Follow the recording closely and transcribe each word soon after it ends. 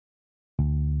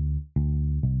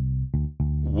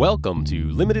Welcome to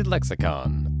Limited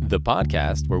Lexicon, the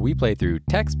podcast where we play through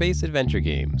text-based adventure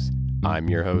games. I'm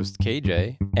your host,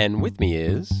 KJ, and with me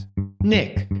is...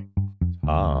 Nick.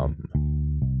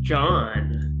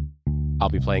 John. I'll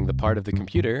be playing the part of the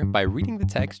computer by reading the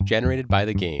text generated by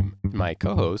the game. My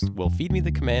co-host will feed me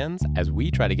the commands as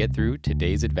we try to get through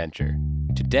today's adventure.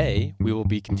 Today, we will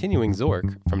be continuing Zork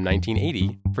from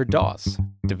 1980 for DOS,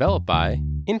 developed by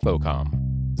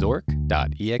Infocom,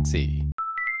 Zork.exe.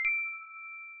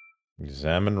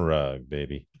 Examine rug,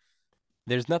 baby.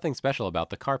 There's nothing special about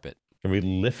the carpet. Can we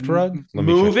lift rug? Let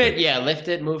me Move check it. Yeah, lift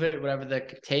it, move it, whatever the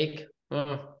take.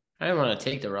 I don't want to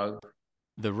take the rug.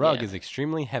 The rug Yeah. is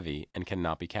extremely heavy and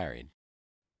cannot be carried.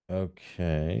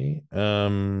 Okay. Cut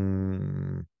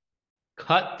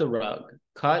the rug.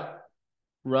 Cut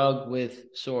rug with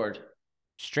sword.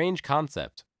 Strange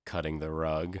concept. Cutting the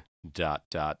rug. ... Okay.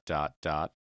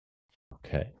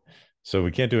 So we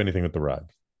can't do anything with the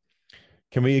rug.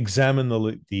 Can we examine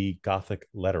the Gothic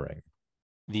lettering?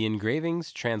 The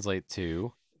engravings translate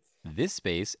to, this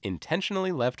space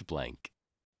intentionally left blank.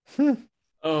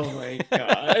 Oh my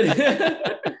god.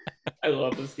 I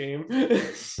love this game.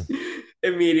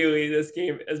 Immediately, this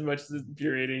game, as much as it's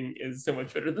infuriating, is so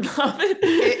much better than Hobbit.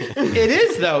 It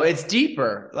is, though. It's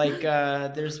deeper. Like,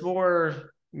 there's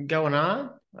more going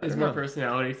on. There's more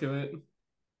personality to it.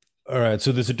 All right.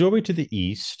 So there's a doorway to the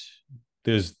east.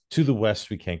 There's to the west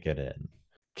we can't get in.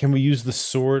 Can we use the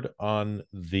sword on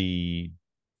the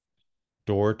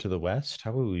door to the west?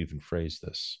 How will we even phrase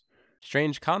this?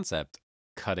 Strange concept.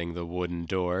 Cutting the wooden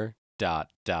door. ... How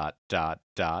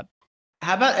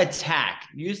about attack?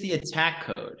 Use the attack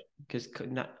code. Because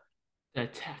not. The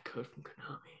attack code from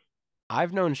Konami.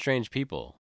 I've known strange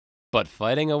people, but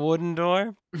fighting a wooden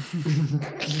door?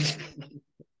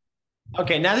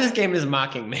 Okay, now this game is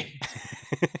mocking me.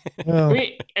 Well,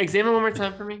 Wait, examine one more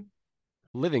time for me.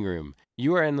 Living room.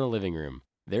 You are in the living room.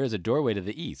 There is a doorway to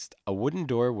the east, a wooden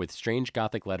door with strange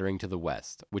Gothic lettering to the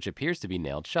west, which appears to be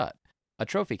nailed shut, a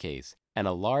trophy case, and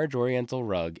a large oriental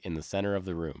rug in the center of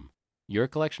the room. Your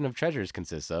collection of treasures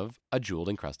consists of a jeweled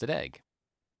encrusted egg.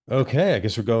 okay. I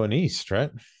guess we're going east,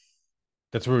 right?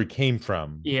 That's where we came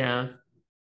from. Yeah.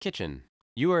 Kitchen.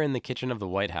 You are in the kitchen of the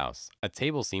White House. A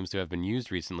table seems to have been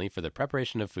used recently for the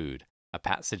preparation of food. A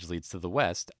passage leads to the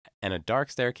west, and a dark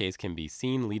staircase can be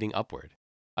seen leading upward.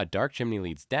 A dark chimney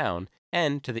leads down,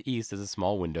 and to the east is a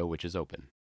small window which is open.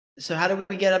 So how do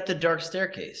we get up the dark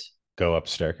staircase? Go up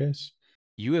staircase.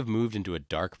 You have moved into a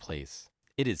dark place.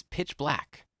 It is pitch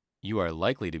black. You are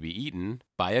likely to be eaten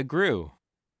by a grue.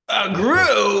 A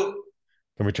Gru!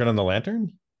 Can we turn on the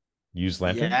lantern? Use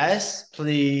lantern? Yes,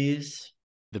 please.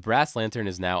 The brass lantern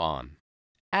is now on.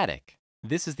 Attic.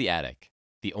 This is the attic.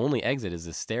 The only exit is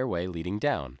a stairway leading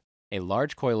down. A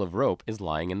large coil of rope is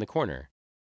lying in the corner.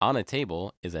 On a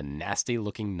table is a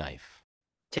nasty-looking knife.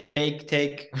 Take.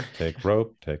 Take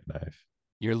rope, take knife.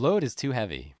 Your load is too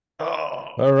heavy. Oh.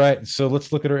 All right, so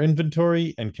let's look at our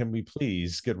inventory, and can we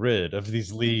please get rid of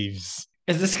these leaves?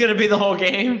 Is this going to be the whole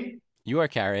game? You are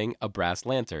carrying a brass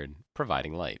lantern,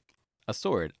 providing light. A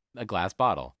sword, a glass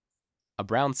bottle. A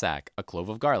brown sack, a clove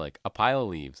of garlic, a pile of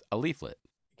leaves, a leaflet.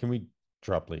 Can we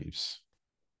drop leaves?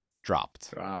 Dropped.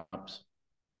 Drops.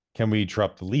 Can we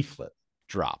drop the leaflet?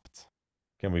 Dropped.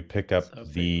 Can we pick up So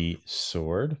the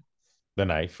sword? The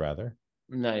knife, rather.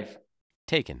 Knife.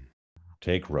 Taken.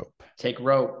 Take rope. Take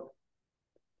rope.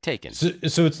 Taken. So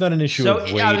it's not an issue So,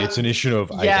 of weight, it's an issue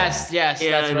of Yes, item. yes.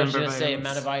 Yeah, That's what I was number going of to say. items.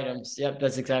 Amount of items. Yep,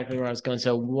 that's exactly where I was going.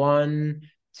 So 1,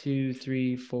 2,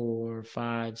 3, 4,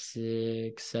 5,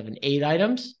 6, 7, 8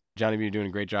 items. Johnny, you're doing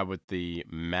a great job with the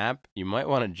map. You might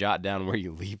want to jot down where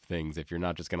you leave things if you're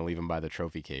not just going to leave them by the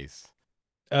trophy case.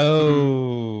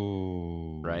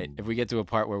 Oh. Right? If we get to a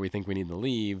part where we think we need the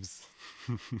leaves.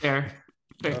 There.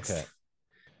 Fixed. Okay.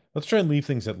 Let's try and leave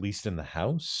things at least in the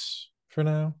house for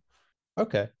now.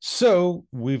 Okay. So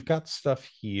we've got stuff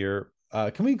here.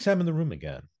 Can we examine the room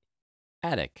again?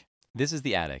 Attic. This is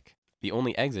the attic. The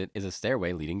only exit is a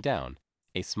stairway leading down.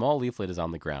 A small leaflet is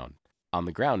on the ground. On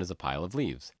the ground is a pile of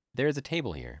leaves. There is a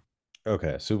table here.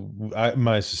 Okay. So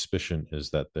my suspicion is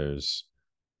that there's...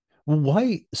 Well,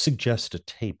 why suggest a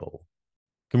table?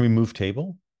 Can we move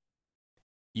table?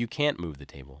 You can't move the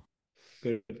table.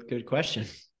 Good question.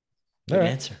 All Good right.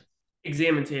 answer.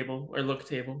 Examine table or look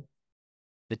table.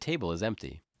 The table is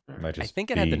empty. Might I just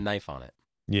think it had the be- knife on it.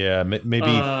 Yeah, maybe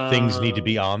things need to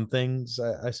be on things,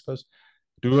 I suppose.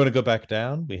 Do we want to go back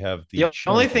down? We have the The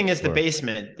only shelf thing on is the floor.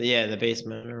 basement. Yeah, the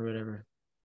basement or whatever.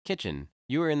 Kitchen.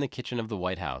 You are in the kitchen of the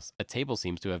White House. A table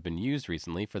seems to have been used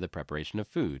recently for the preparation of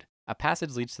food. A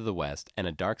passage leads to the west, and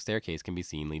a dark staircase can be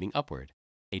seen leading upward.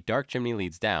 A dark chimney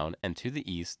leads down, and to the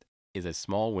east is a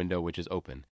small window which is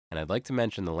open. And I'd like to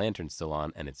mention the lantern's still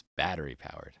on and it's battery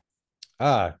powered.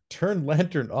 Turn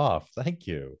lantern off. Thank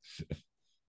you.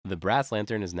 The brass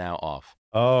lantern is now off.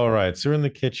 All right, so we're in the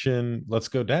kitchen. Let's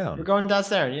go We're down. going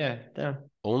downstairs. Yeah, down.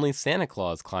 Only Santa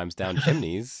Claus climbs down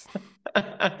chimneys.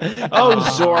 Oh,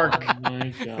 Zork. Oh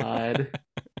my god.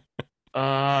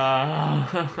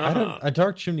 A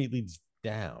dark chimney leads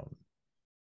down.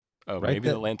 Oh, Right, maybe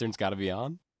the that- lantern's got to be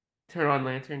on? Turn on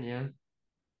lantern, yeah.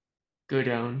 Go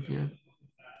down, yeah.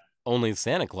 Only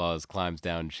Santa Claus climbs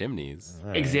down chimneys. All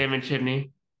right. Examine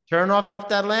chimney. Turn off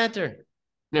that lantern.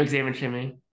 No, examine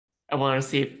chimney. I want to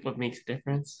see what makes a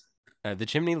difference. The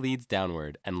chimney leads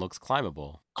downward and looks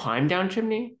climbable. Climb down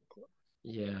chimney?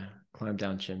 Yeah, climb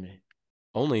down chimney.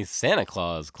 Only Santa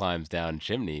Claus climbs down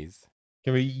chimneys.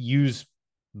 Can we use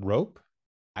rope?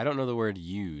 I don't know the word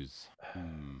use.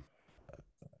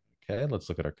 Okay, let's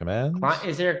look at our commands.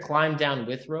 Is there a climb down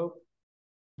with rope?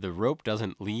 The rope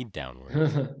doesn't lead downward.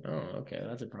 Oh, okay,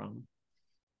 that's a problem.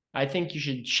 I think you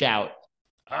should shout.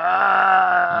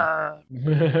 Ah!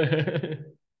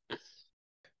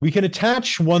 We can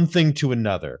attach one thing to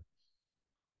another.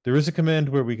 There is a command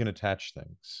where we can attach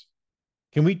things.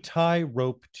 Can we tie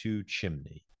rope to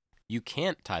chimney? You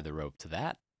can't tie the rope to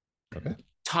that. Okay.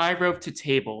 Tie rope to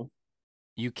table.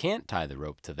 You can't tie the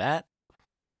rope to that.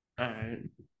 Alright.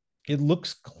 It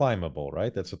looks climbable,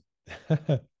 right? That's a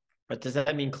But does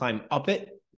that mean climb up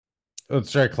it?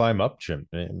 let's try climb up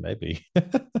chimney, maybe.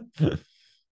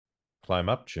 Climb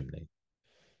up chimney.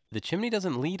 The chimney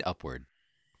doesn't lead upward.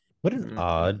 What an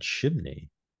odd chimney.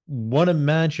 One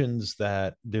imagines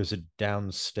that there's a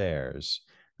downstairs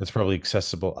that's probably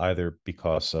accessible either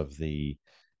because of the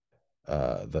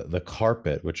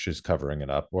carpet, which is covering it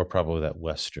up, or probably that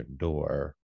western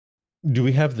door. Do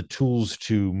we have the tools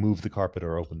to move the carpet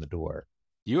or open the door?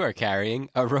 You are carrying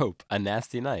a rope, a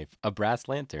nasty knife, a brass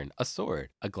lantern, a sword,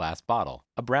 a glass bottle,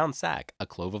 a brown sack, a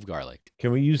clove of garlic.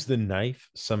 Can we use the knife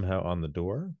somehow on the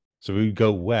door? So we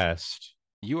go west.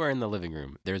 You are in the living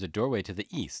room. There is a doorway to the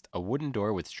east, a wooden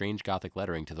door with strange Gothic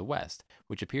lettering to the west,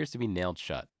 which appears to be nailed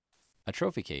shut, a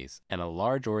trophy case, and a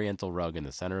large oriental rug in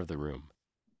the center of the room.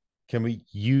 Can we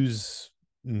use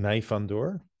knife on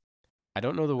door? I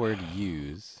don't know the word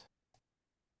use.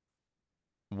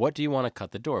 What do you want to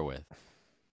cut the door with?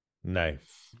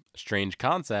 Knife. Strange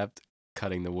concept,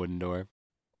 cutting the wooden door.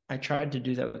 I tried to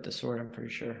do that with the sword, I'm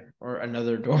pretty sure. Or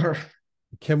another door.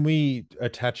 Can we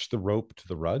attach the rope to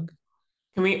the rug?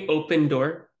 Can we open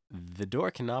door? The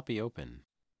door cannot be open.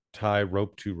 Tie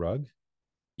rope to rug?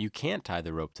 You can't tie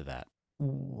the rope to that.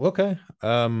 Okay.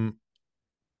 I'm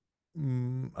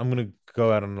gonna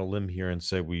go out on a limb here and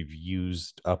say we've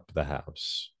used up the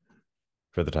house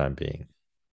for the time being.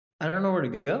 I don't know where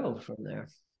to go from there.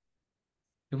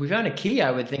 If we found a key,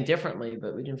 I would think differently,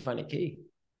 but we didn't find a key.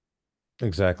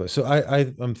 Exactly. So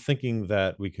I'm thinking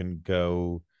that we can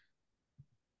go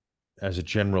as a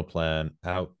general plan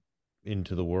out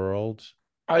into the world.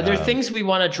 Are there things we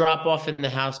want to drop off in the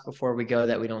house before we go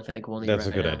that we don't think we'll need? That's a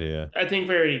right good now? idea. I think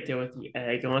we already deal with the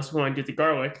egg, unless we want to do the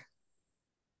garlic.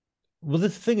 Well, the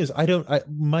thing is,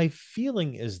 my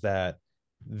feeling is that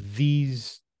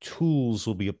these tools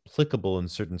will be applicable in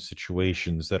certain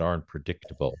situations that aren't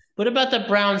predictable. What about the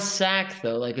brown sack,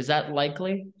 though? Like, is that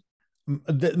likely?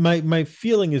 My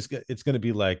feeling is it's going to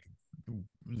be like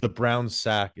the brown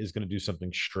sack is going to do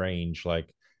something strange,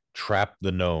 like trap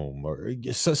the gnome or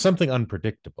something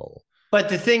unpredictable. But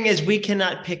the thing is, we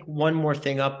cannot pick one more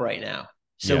thing up right now.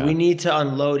 So we need to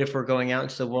unload if we're going out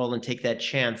into the world and take that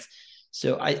chance.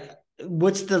 So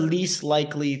what's the least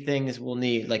likely things we'll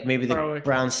need? Like maybe the Garlic.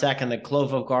 brown sack and the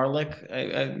clove of garlic.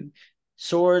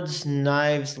 Swords,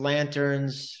 knives,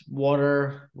 lanterns,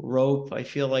 water, rope. I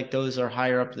feel like those are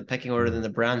higher up the pecking order than the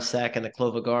brown sack and the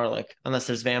clove of garlic, unless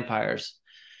there's vampires.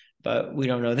 But we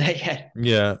don't know that yet.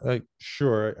 Yeah,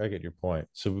 sure, I get your point.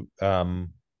 So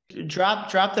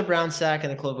Drop the brown sack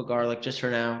and the clove of garlic just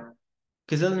for now,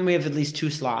 because then we have at least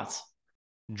 2 slots.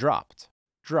 Dropped.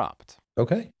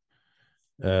 okay.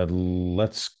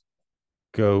 Let's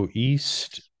go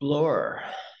east. Explore.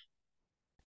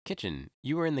 Kitchen.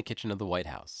 You are in the kitchen of the White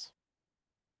House.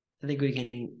 I think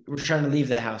we're trying to leave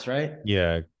the house, right?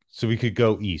 Yeah, so we could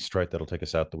go east, right? That'll take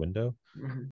us out the window.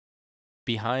 Mm-hmm.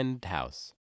 Behind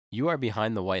house. You are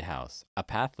behind the White House. A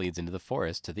path leads into the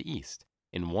forest to the east.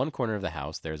 In one corner of the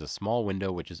house, there is a small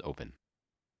window which is open.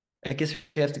 I guess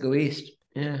we have to go east.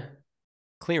 Yeah.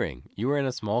 Clearing. You are in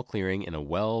a small clearing in a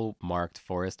well-marked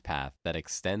forest path that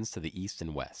extends to the east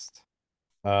and west.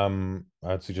 I'd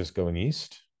suggest going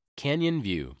east. Canyon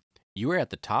view. You are at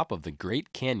the top of the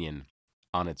Great Canyon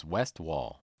on its west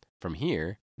wall. From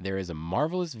here, there is a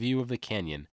marvelous view of the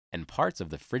canyon and parts of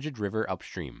the frigid river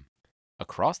upstream.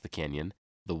 Across the canyon,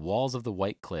 the walls of the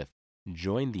White Cliff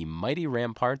join the mighty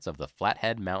ramparts of the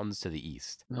Flathead Mountains to the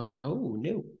east. Oh,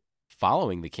 no.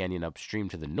 Following the canyon upstream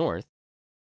to the north,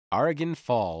 Aragon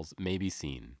Falls may be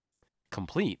seen,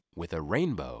 complete with a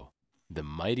rainbow. The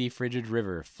mighty frigid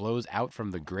river flows out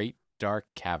from the great dark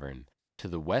cavern. To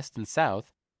the west and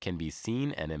south can be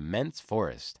seen an immense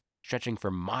forest, stretching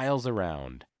for miles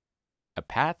around. A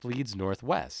path leads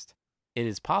northwest. It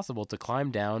is possible to climb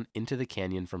down into the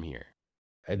canyon from here.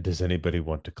 Does anybody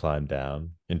want to climb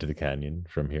down into the canyon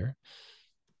from here?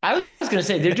 I was going to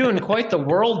say, they're doing quite the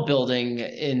world building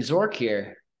in Zork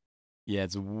here. Yeah,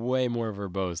 it's way more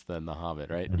verbose than The Hobbit,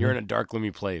 right? Mhm. You're in a dark,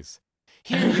 gloomy place.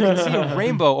 Here, you can see a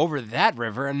rainbow over that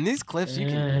river, and these cliffs, you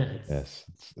can... Yes,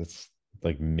 it's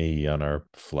like me on our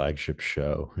flagship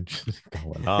show, just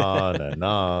going on and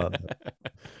on.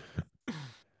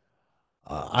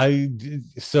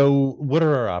 So what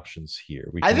are our options here?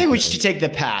 I think we should take the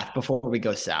path before we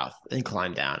go south and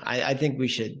climb down. I think we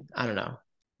should. I don't know.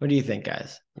 What do you think,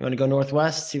 guys? You want to go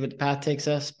northwest, see what the path takes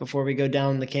us before we go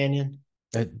down the canyon?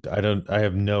 I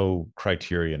have no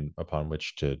criterion upon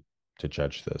which to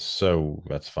judge this, so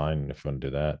that's fine if you want to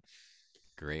do that.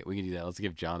 Great, we can do that. Let's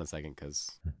give John a second because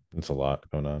It's a lot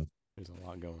going on. there's a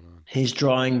lot going on. He's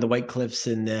drawing the White Cliffs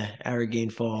and the Aragon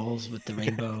Falls with the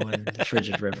rainbow and the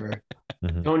frigid river.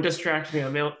 Mhm. Don't distract me.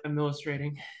 I'm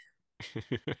illustrating.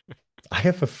 I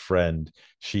have a friend.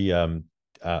 She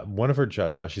one of her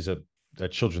jobs, she's a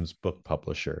children's book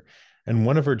publisher, and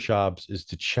one of her jobs is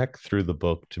to check through the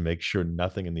book to make sure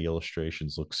nothing in the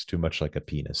illustrations looks too much like a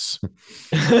penis.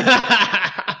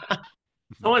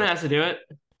 Someone has to do it.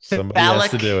 Somebody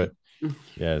has to do it.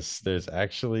 Yes, there's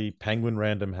actually Penguin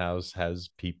Random House has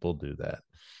people do that.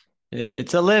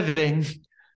 It's a living.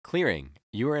 Clearing.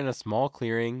 You are in a small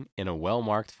clearing in a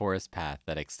well-marked forest path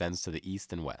that extends to the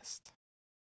east and west.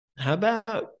 How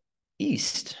about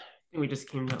east? We just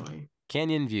came that way.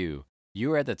 Canyon view.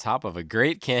 You are at the top of a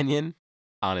great canyon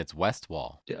on its west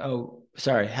wall. Oh,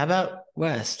 sorry. How about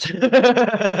west?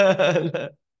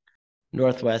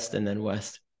 Northwest and then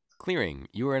west. Clearing.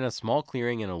 You are in a small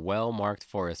clearing in a well-marked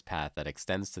forest path that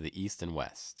extends to the east and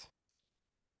west.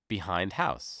 Behind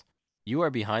house. You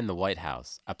are behind the White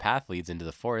House. A path leads into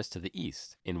the forest to the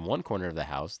east. In one corner of the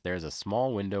house, there is a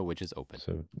small window which is open.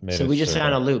 So we just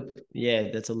found a loop.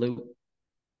 Yeah, that's a loop.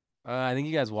 I think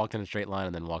you guys walked in a straight line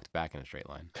and then walked back in a straight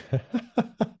line.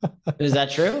 Is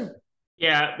that true?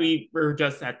 Yeah, we were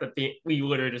just at we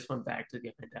literally just went back to the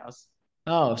event house.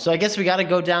 Oh, so I guess we got to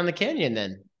go down the canyon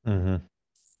then. Mm-hmm.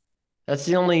 That's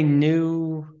the only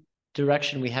new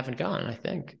direction we haven't gone, I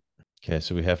think. Okay,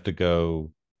 so we have to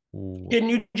go. Can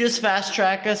you just fast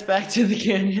track us back to the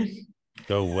canyon?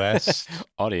 Go west.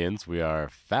 Audience, we are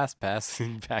fast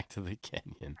passing back to the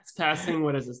canyon. It's passing.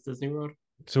 What is this, Disney World?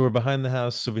 So we're behind the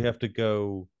house, so we have to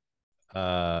go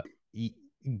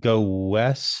go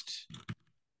west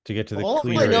to get to the All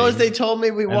clearing. I know is they told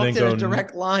me we And walked then in a go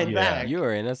direct line yeah. back. You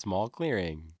are in a small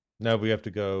clearing. No, we have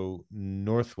to go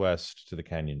northwest to the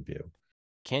canyon view.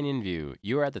 Canyon view.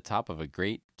 You are at the top of a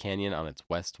great canyon on its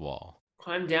west wall.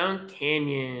 Climb down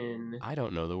canyon. I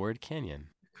don't know the word canyon.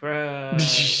 Climb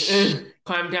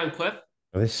down cliff.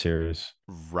 Are they serious?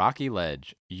 Rocky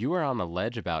ledge. You are on a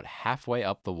ledge about halfway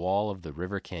up the wall of the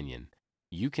river canyon.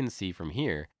 You can see from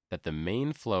here that the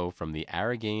main flow from the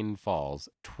Aragon Falls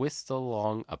twists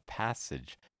along a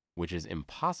passage which is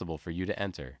impossible for you to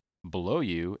enter. Below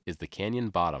you is the canyon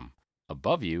bottom.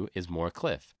 Above you is more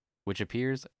cliff, which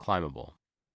appears climbable.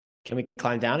 Can we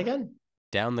climb down again?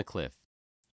 Down the cliff.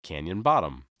 Canyon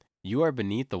bottom. You are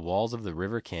beneath the walls of the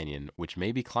river canyon, which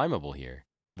may be climbable here.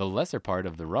 The lesser part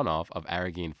of the runoff of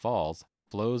Aragon Falls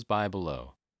flows by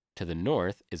below. To the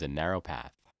north is a narrow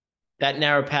path. That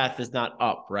narrow path is not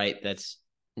up, right? That's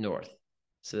north.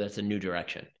 So that's a new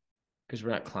direction because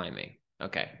we're not climbing.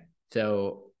 Okay.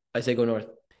 So I say go north.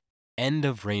 End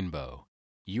of rainbow.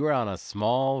 You are on a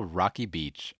small rocky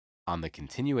beach on the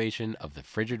continuation of the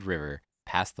frigid river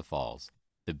past the falls.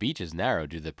 The beach is narrow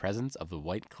due to the presence of the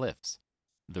white cliffs.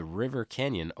 The river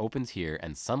canyon opens here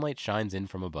and sunlight shines in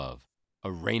from above.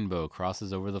 A rainbow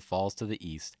crosses over the falls to the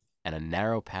east, and a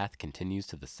narrow path continues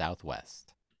to the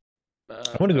southwest.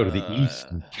 I want to go to the east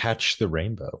and catch the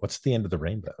rainbow. What's the end of the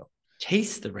rainbow?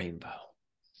 Chase the rainbow.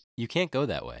 You can't go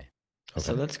that way. Okay.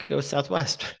 So let's go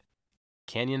southwest.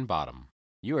 Canyon bottom.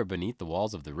 You are beneath the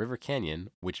walls of the river canyon,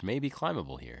 which may be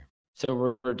climbable here.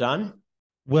 So we're done?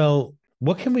 Well,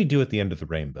 what can we do at the end of the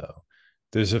rainbow?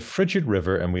 There's a frigid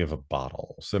river and we have a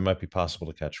bottle. So it might be possible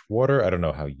to catch water. I don't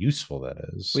know how useful that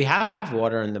is. We have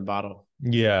water in the bottle.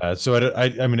 Yeah. So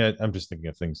I mean, I'm just thinking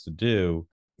of things to do.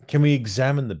 Can we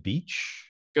examine the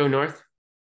beach? Go north.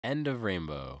 End of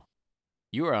rainbow.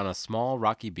 You are on a small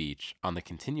rocky beach on the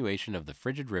continuation of the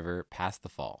frigid river past the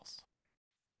falls.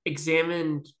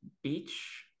 Examine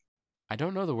beach. I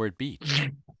don't know the word beach.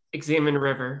 Examine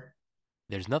river.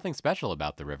 There's nothing special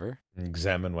about the river.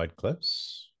 Examine White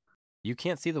Cliffs. You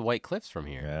can't see the white cliffs from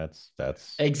here.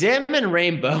 That's Examine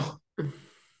rainbow.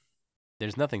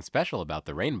 There's nothing special about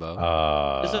the rainbow.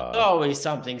 There's always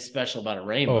something special about a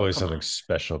rainbow. always Come something on.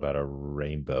 special about a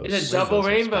rainbow. It's a Rainbows double are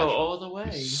rainbow special. all the You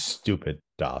way. stupid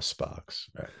DOS box.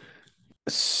 Right.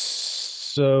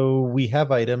 So we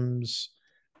have items.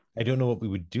 I don't know what we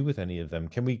would do with any of them.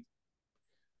 Can we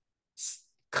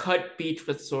Cut beach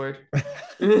with sword.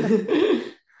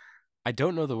 I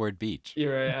don't know the word beach.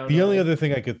 You're right. I don't The know. only other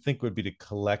thing I could think would be to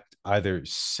collect either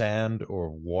sand or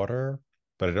water,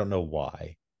 but I don't know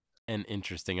why. An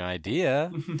interesting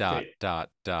idea. dot, dot,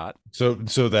 dot. So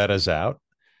that is out.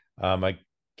 I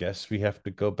guess we have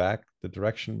to go back the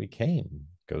direction we came.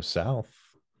 Go south.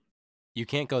 You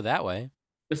can't go that way.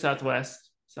 The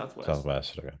southwest.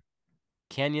 Southwest. Okay.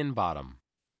 Canyon bottom.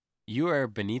 You are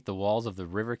beneath the walls of the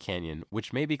river canyon,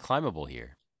 which may be climbable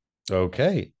here.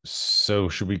 Okay. So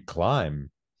should we climb?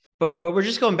 But we're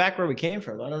just going back where we came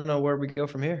from. I don't know where we go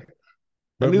from here.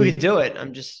 But I mean, we could do it.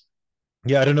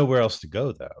 Yeah, I don't know where else to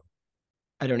go though.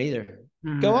 I don't either.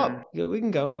 Hmm. Go up. We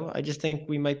can go. I just think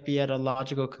we might be at a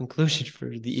logical conclusion for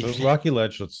the So evening. Rocky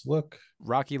Ledge, let's look.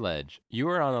 Rocky ledge. You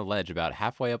are on a ledge about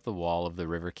halfway up the wall of the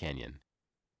river canyon.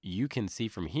 You can see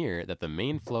from here that the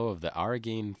main flow of the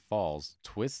Aragane Falls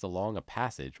twists along a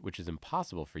passage which is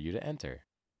impossible for you to enter.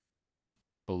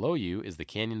 Below you is the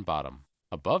canyon bottom.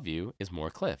 Above you is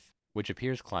more cliff, which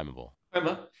appears climbable.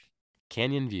 Emma.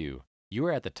 Canyon view. You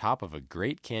are at the top of a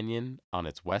great canyon on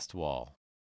its west wall.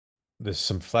 There's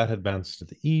some flathead mountains to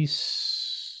the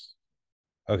east.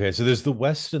 Okay, so there's the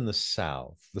west and the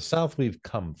south. The south we've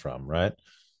come from, right?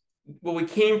 Well, we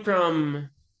came from.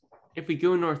 If we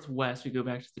go northwest, we go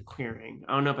back to the clearing.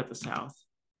 I don't know about the south.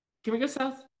 Can we go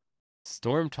south?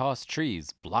 Storm-tossed trees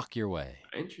block your way.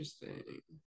 Interesting.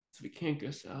 So we can't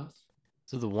go south.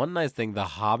 So the one nice thing The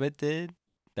Hobbit did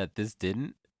that this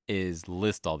didn't is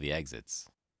list all the exits,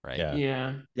 right? Yeah.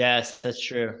 Yeah. Yes, that's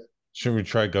true. Should we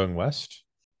try going west?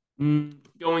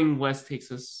 Going west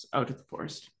takes us out of the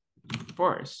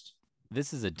forest.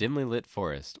 This is a dimly lit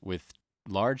forest with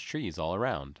large trees all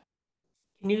around.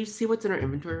 Can you see what's in our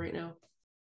inventory right now?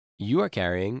 You are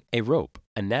carrying a rope,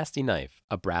 a nasty knife,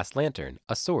 a brass lantern,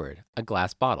 a sword, a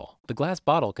glass bottle. The glass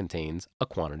bottle contains a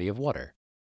quantity of water.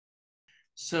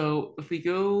 So if we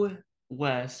go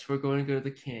west, we're going to go to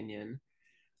the canyon.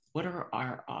 What are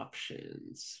our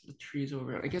options with trees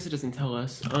over? I guess it doesn't tell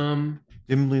us.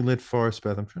 Dimly lit forest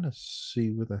path. I'm trying to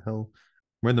see where the hell.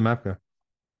 Where'd the map go?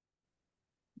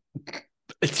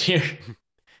 It's here.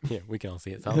 Yeah, we can all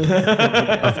see it.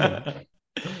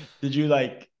 Did you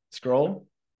scroll?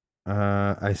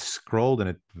 I scrolled and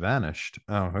it vanished.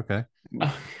 Oh, okay.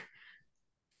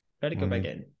 Try to go back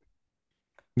in.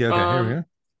 Yeah, okay, here we go.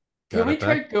 Can Got we it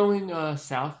try back. going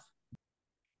south?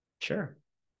 Sure.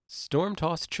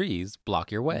 Storm-tossed trees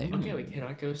block your way. Okay, we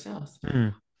cannot go south. Hmm.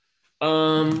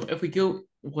 If we go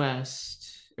west,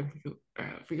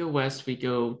 if we go west, we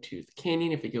go to the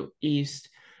canyon. If we go east,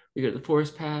 we go to the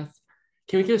forest path.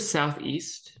 Can we go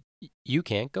southeast? You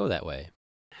can't go that way.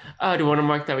 Do you want to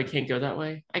mark that we can't go that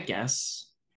way? I guess.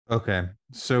 Okay,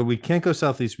 so we can't go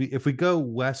southeast. If we go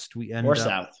west, we end Or up.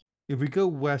 south. If we go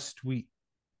west, we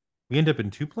end up in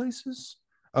two places.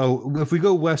 Oh, if we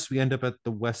go west, we end up at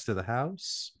the west of the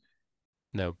house.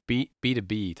 No, B to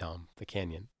B, Tom, the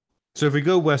canyon. So if we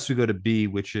go west, we go to B,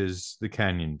 which is the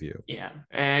canyon view. Yeah,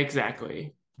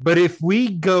 exactly. But if we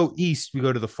go east, we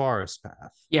go to the forest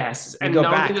path. Yes, And go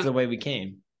back the way we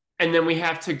came. And then we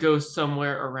have to go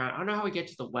somewhere around. I don't know how we get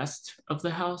to the west of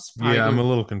the house. Probably Yeah, I'm go- a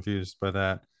little confused by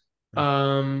that.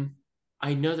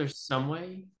 I know there's some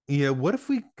way. Yeah, what if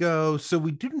we go? So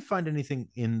we didn't find anything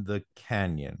in the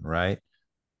canyon, right?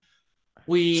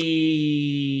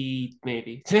 We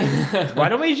maybe. Why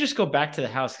don't we just go back to the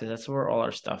house? Because that's where all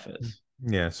our stuff is.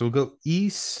 Yeah, so we'll go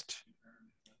east.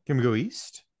 Can we go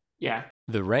east? Yeah.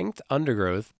 The ranked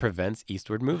undergrowth prevents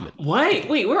eastward movement. What?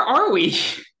 Wait, where are we?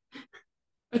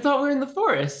 I thought we were in the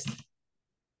forest.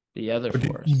 The other Or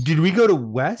forest. did we go to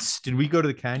west? Did we go to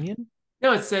the canyon?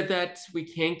 No, it said that we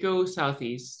can't go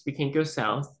southeast. We can't go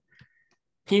south.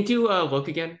 Can you do look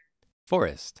again?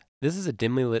 Forest. This is a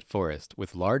dimly lit forest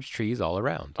with large trees all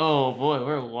around. Oh boy,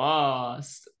 we're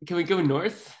lost. Can we go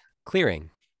north? Clearing.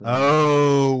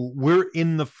 Oh, we're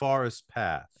in the forest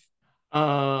path.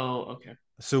 Oh, okay.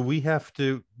 So we have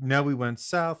to, now we went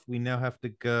south. We now have to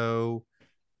go,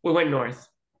 We went north.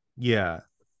 yeah,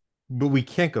 but we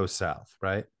can't go south,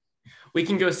 right? We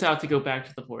can go south to go back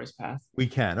to the forest path. We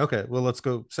can. Okay, well, let's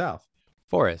go south.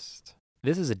 Forest.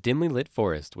 This is a dimly lit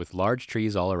forest with large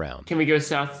trees all around. Can we go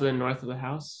south to the north of the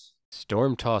house?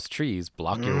 Storm-tossed trees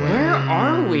block your way. Where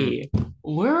are we?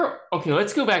 Okay,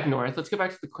 let's go back north. Let's go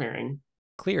back to the clearing.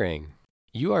 Clearing.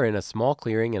 You are in a small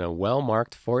clearing in a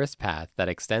well-marked forest path that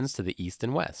extends to the east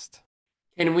and west.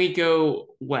 Can we go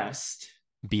west?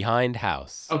 Behind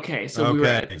house. Okay, so we were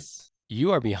at Okay. this.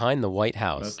 You are behind the White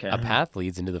House. Okay. A path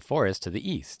leads into the forest to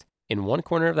the east. In one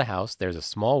corner of the house, there's a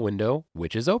small window,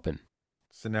 which is open.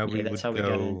 So now Yeah, we that's would how we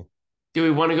got in. go. Do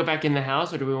we want to go back in the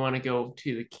house or do we want to go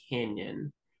to the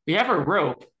canyon? We have a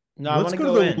rope. No, I want Let's to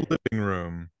go go to in. the living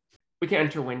room. We can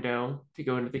enter window to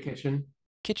go into the kitchen.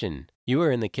 Kitchen. You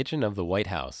are in the kitchen of the White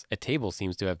House. A table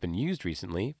seems to have been used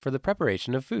recently for the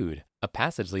preparation of food. A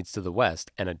passage leads to the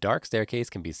west, and a dark staircase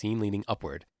can be seen leading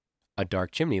upward. A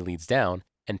dark chimney leads down,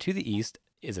 and to the east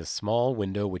is a small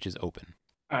window which is open.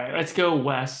 All right, let's go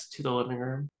west to the living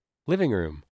room. Living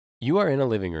room. You are in a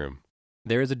living room.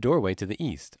 There is a doorway to the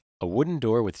east, a wooden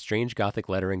door with strange Gothic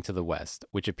lettering to the west,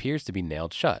 which appears to be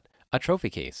nailed shut, a trophy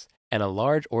case, and a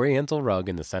large oriental rug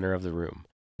in the center of the room.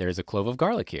 There is a clove of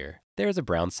garlic here. There is a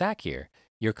brown sack here.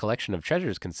 Your collection of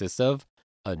treasures consists of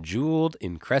a jeweled,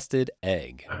 encrusted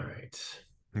egg. All right.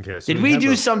 Okay. So Did we have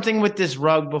do a- something with this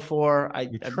rug before?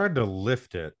 We tried to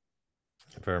lift it,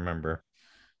 if I remember.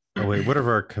 Oh wait, what are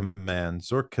our commands?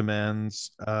 Zork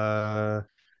commands.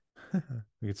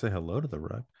 We could say hello to the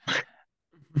rug.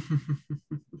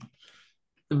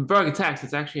 The rug attacks.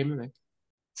 It's actually a mimic.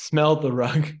 smell the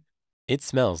rug. It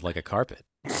smells like a carpet.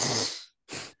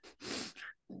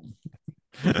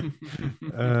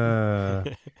 uh,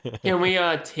 Can we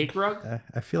take rug?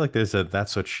 I feel like there's a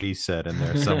 "that's what she said" in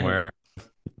there somewhere.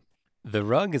 The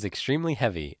rug is extremely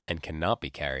heavy and cannot be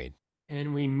carried.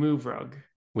 And we move rug.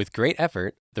 With great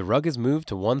effort, the rug is moved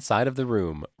to one side of the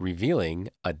room, revealing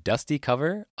a dusty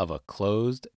cover of a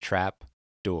closed trap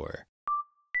door.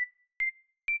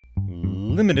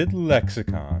 Limited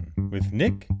Lexicon with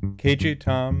Nick, KJ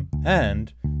Tom,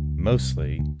 and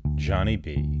mostly Johnny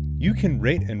B. You can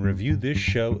rate and review this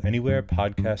show anywhere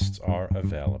podcasts are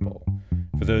available.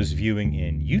 For those viewing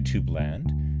in YouTube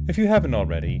land, if you haven't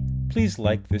already, please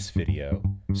like this video,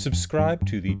 subscribe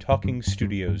to the Talking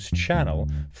Studios channel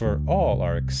for all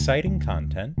our exciting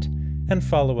content, and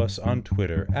follow us on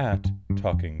Twitter at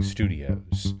Talking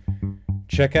Studios.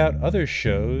 Check out other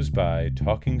shows by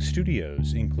Talking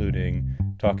Studios, including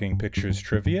Talking Pictures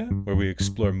Trivia, where we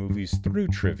explore movies through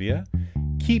trivia,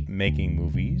 Keep Making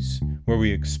Movies, where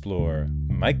we explore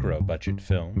micro-budget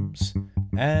films,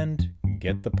 and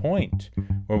Get the Point,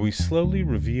 where we slowly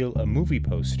reveal a movie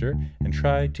poster and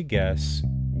try to guess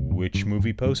which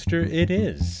movie poster it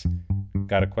is.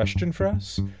 Got a question for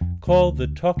us? Call the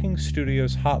Talking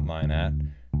Studios hotline at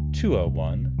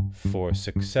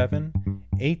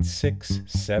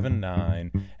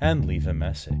 201-467-8679 and leave a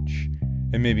message.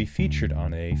 It may be featured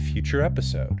on a future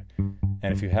episode.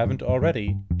 And if you haven't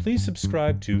already, please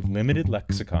subscribe to Limited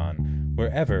Lexicon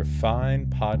wherever fine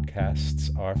podcasts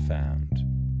are found.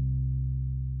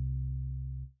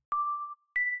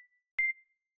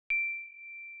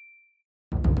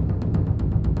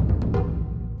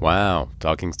 Wow,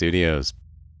 Talking Studios.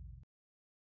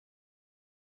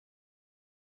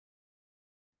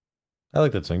 I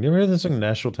like that song. You ever heard that song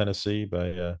 "Nashville, Tennessee"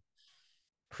 by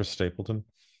Chris Stapleton?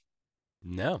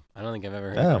 No, I don't think I've ever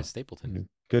heard Oh. of Chris Stapleton.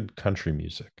 Good country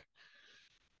music.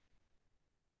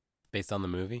 Based on the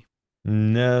movie?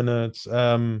 No, it's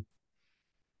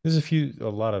there's a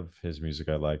lot of his music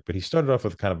I like, but he started off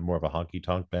with kind of more of a honky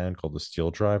tonk band called the Steel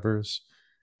Drivers.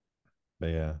 But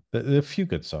yeah, there are a few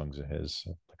good songs of his.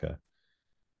 Like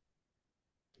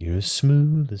 "You're as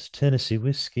smooth as Tennessee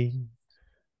whiskey.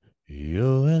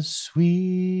 You're as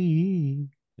sweet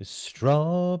as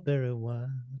strawberry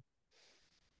wine."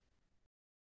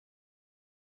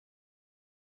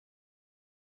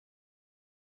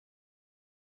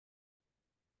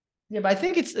 Yeah, but I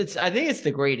think it's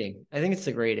the grading. I think it's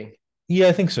the grading Yeah,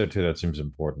 I think so too. That seems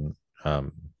important.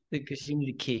 because you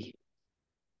need a key.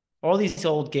 All these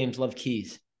old games love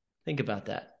keys. Think about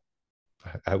that.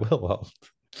 I will.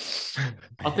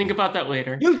 I'll think about that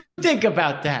later. You think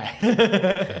about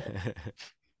that.